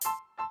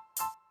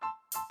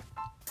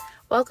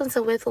Welcome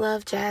to With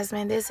Love,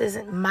 Jasmine. This is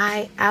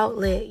my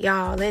outlet,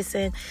 y'all.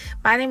 Listen,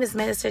 my name is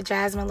Minister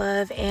Jasmine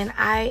Love, and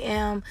I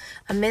am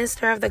a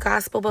minister of the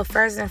gospel, but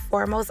first and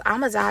foremost,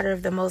 I'm a daughter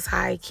of the Most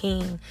High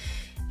King.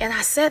 And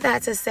I said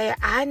that to say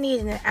I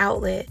needed an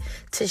outlet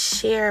to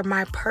share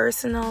my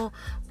personal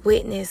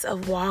witness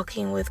of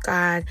walking with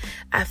God.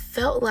 I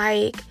felt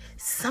like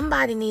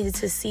somebody needed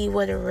to see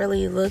what it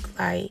really looked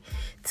like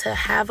to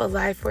have a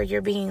life where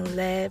you're being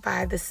led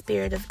by the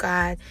Spirit of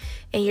God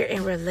and you're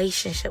in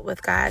relationship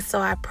with God. So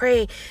I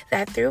pray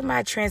that through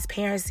my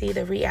transparency,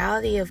 the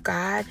reality of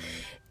God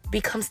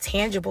becomes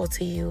tangible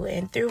to you.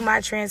 And through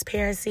my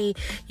transparency,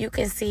 you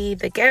can see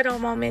the ghetto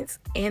moments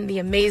and the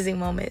amazing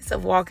moments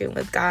of walking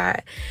with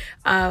God.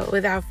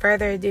 Without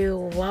further ado,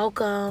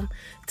 welcome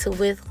to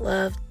With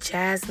Love,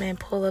 Jasmine.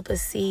 Pull up a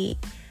seat.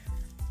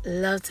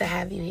 Love to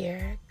have you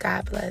here.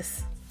 God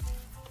bless.